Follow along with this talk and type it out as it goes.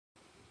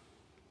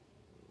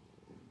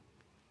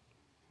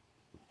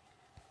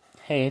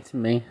Hey, it's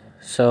me.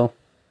 So,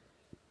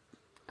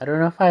 I don't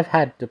know if I've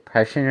had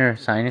depression or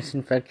sinus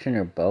infection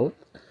or both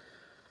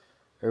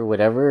or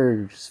whatever,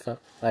 or just felt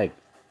like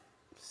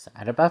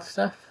sad about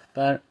stuff,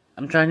 but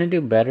I'm trying to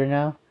do better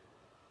now.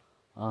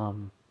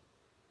 Um,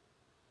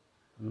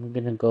 I'm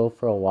gonna go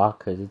for a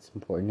walk because it's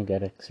important to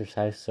get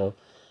exercise, so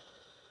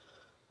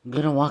I'm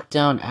gonna walk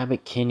down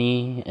Abbot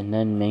Kinney and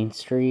then Main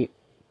Street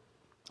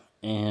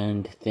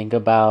and think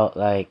about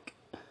like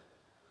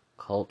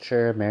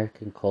culture,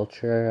 American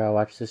culture. I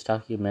watched this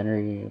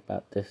documentary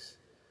about this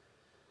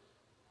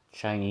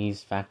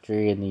Chinese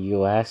factory in the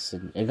US,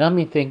 and it got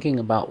me thinking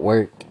about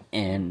work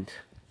and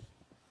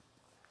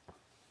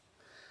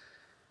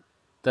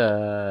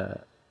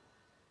the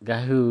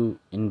guy who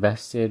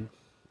invested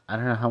I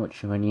don't know how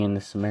much money in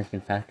this American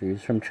factory. He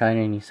was from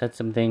China, and he said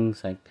some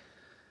things like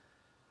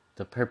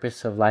the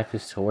purpose of life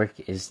is to work,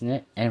 isn't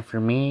it? And for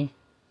me,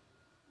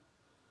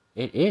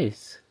 it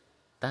is.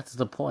 That's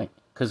the point.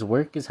 Because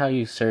work is how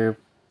you serve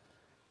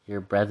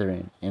your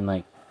brethren and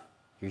like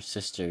your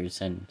sisters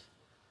and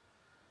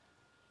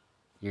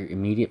your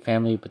immediate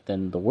family, but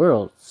then the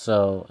world.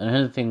 So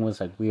another thing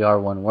was like we are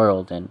one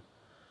world, and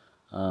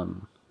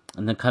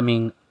in the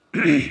coming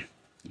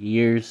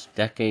years,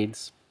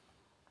 decades,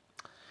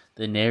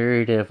 the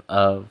narrative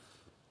of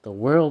the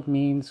world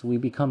means we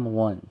become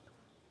one.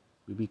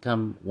 We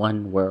become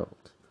one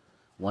world,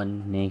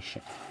 one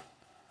nation.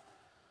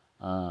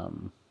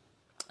 And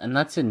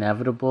that's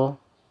inevitable.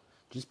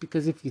 Just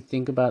because if you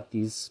think about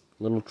these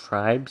little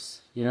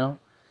tribes, in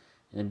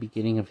the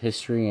beginning of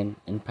history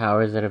and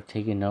powers that have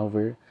taken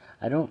over,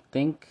 I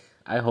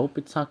hope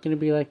it's not going to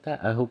be like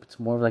that. I hope it's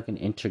more of like an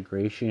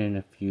integration and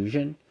a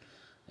fusion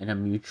in a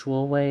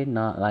mutual way,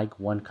 not like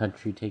one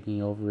country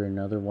taking over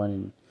another one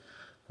and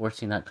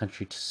forcing that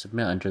country to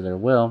submit under their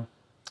will.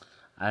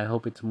 I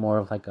hope it's more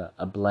of like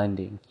a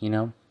blending,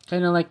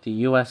 Kind of like the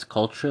US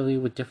culturally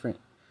with different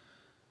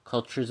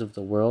cultures of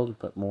the world,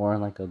 but more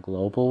in like a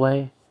global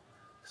way.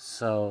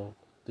 So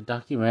the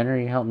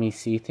documentary helped me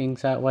see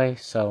things that way.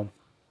 So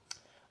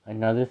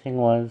another thing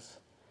was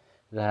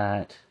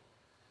that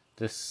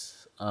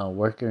this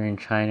worker in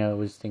China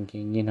was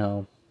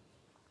thinking,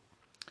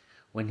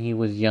 when he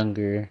was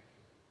younger,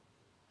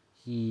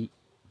 he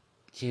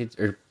kids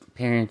or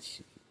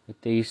parents what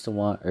they used to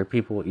want or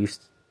people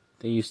used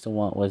they used to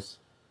want was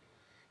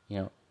you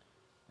know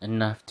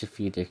enough to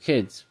feed their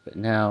kids. But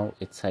now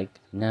it's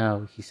like,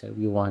 now he said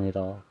we want it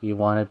all. We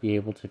want to be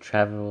able to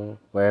travel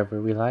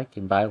wherever we like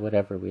and buy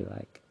whatever we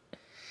like.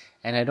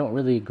 And I don't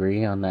really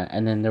agree on that.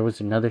 And then there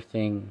was another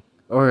thing,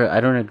 or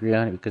I don't agree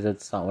on it because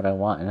that's not what I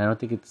want, and I don't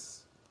think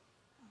it's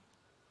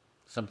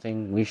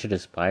something we should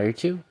aspire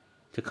to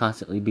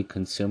constantly be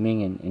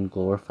consuming and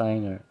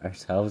glorifying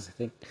ourselves, I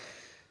think.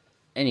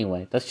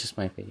 Anyway, that's just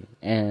my opinion.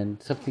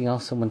 And something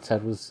else someone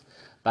said was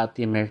about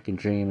the American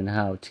dream and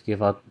how to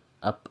give up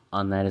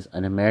on that is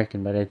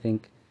un-American, but I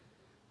think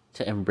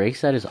to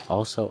embrace that is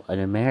also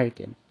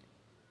un-American.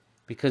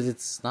 Because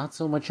it's not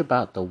so much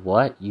about the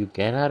what you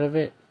get out of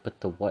it,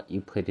 but the what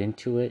you put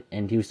into it.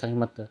 And he was talking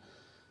about the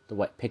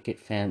white picket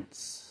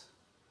fence,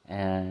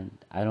 and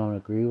I don't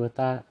agree with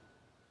that.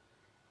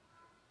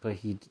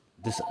 But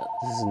this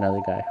is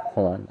another guy.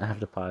 Hold on, I have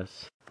to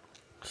pause.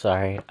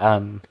 Sorry.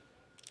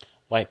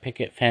 White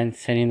picket fence,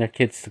 sending their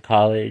kids to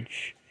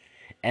college,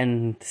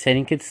 and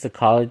sending kids to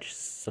college is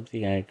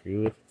something I agree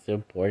with. It's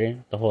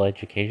important, the whole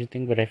education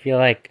thing. But I feel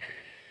like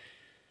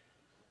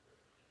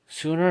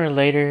sooner or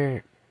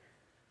later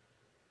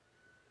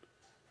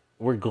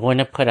we're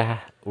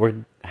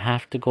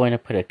have to going to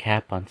put a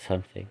cap on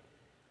something.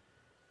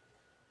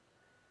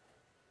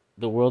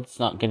 The world's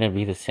not gonna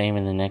be the same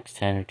in the next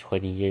 10 or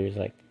 20 years,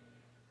 like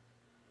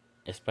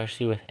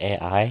especially with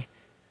AI.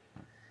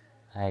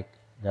 Like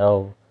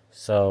no,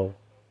 so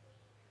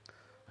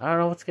I don't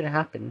know what's gonna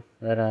happen,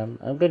 but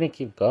I'm gonna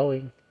keep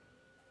going.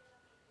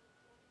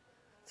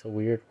 It's a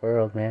weird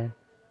world, man.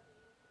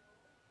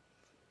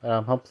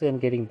 Hopefully I'm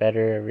getting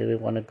better. I really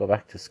want to go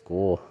back to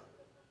school.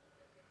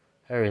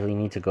 I really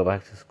need to go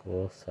back to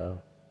school.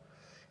 So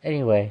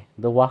anyway,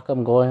 the walk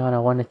I'm going on, I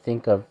want to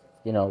think of,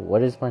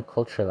 what is my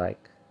culture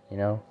like, you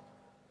know,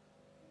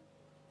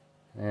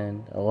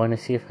 and I want to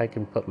see if I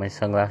can put my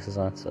sunglasses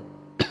on so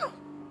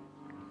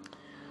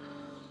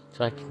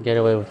I can get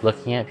away with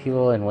looking at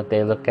people and what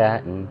they look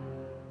at and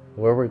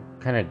where we're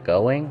kind of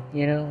going,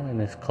 in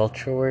this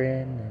culture we're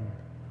in,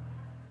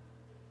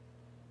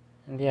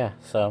 and yeah,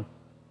 so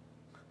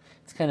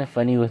it's kind of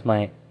funny with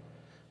my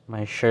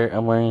shirt.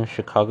 I'm wearing a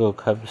Chicago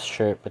Cubs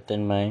shirt, but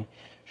then my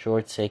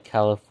shorts say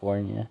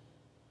California.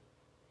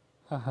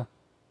 Haha.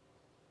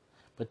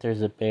 But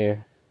there's a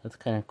bear. That's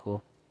kind of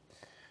cool.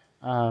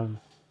 Um,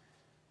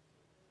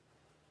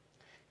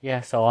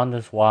 yeah. So on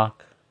this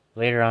walk,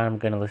 later on, I'm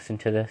gonna listen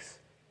to this,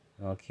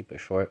 and I'll keep it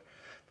short.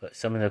 But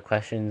some of the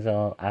questions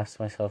I'll ask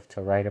myself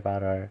to write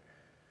about are: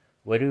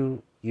 what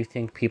do you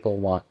think people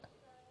want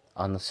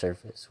on the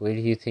surface? What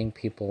do you think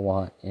people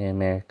want in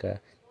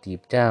America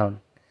deep down?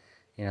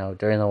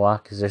 During the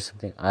walk, is there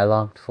something I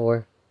longed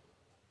for?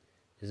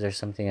 Is there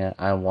something that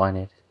I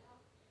wanted?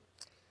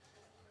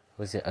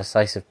 Was it a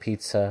slice of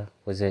pizza?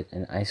 Was it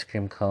an ice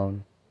cream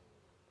cone?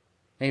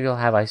 Maybe I'll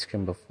have ice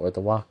cream before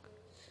the walk.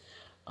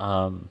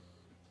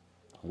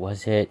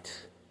 Was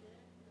it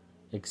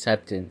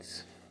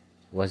acceptance?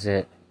 Was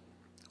it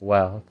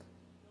wealth?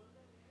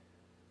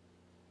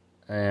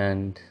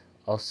 And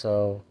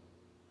also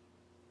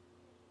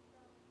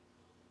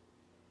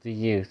the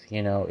youth,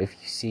 if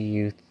you see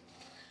youth.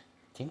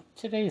 I think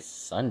today's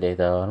Sunday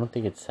though. I don't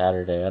think it's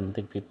Saturday. I don't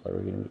think people are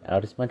going to be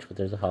out as much, but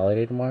there's a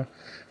holiday tomorrow.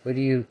 What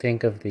do you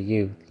think of the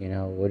youth?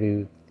 What do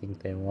you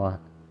think they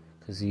want?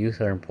 Because the youth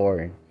are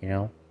important.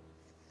 I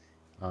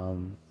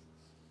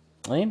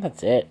think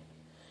that's it.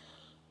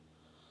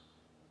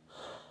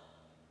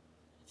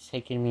 It's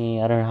taking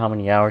me, I don't know how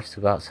many hours to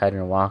go outside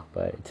and walk,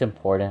 but it's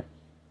important.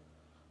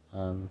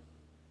 I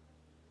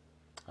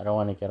don't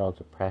want to get all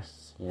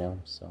depressed,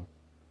 so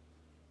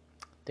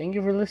thank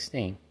you for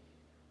listening.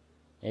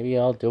 Maybe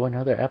I'll do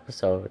another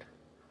episode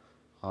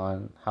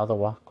on how the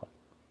walk went.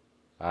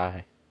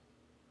 Bye.